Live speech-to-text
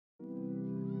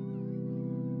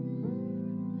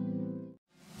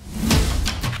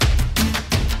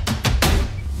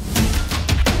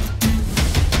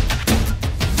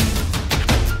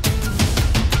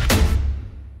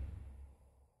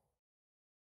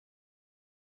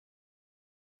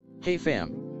Hey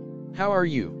fam. How are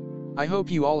you? I hope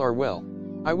you all are well.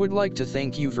 I would like to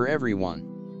thank you for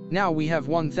everyone. Now we have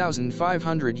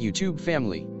 1500 YouTube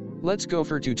family. Let's go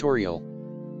for tutorial.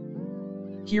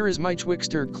 Here is my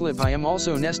Twixtor clip. I am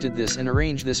also nested this and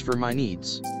arrange this for my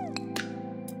needs.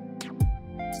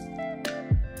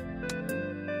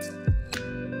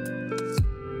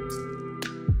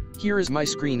 Here is my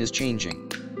screen is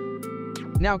changing.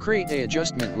 Now create a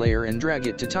adjustment layer and drag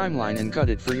it to timeline and cut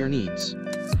it for your needs.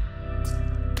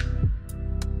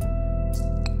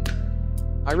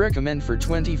 I recommend for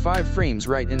 25 frames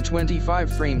right and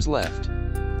 25 frames left.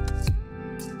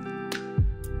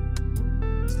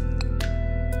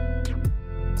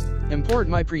 Import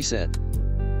my preset.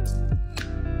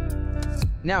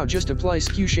 Now just apply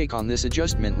skew shake on this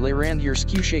adjustment layer and your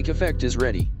skew shake effect is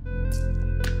ready.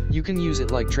 You can use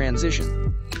it like transition.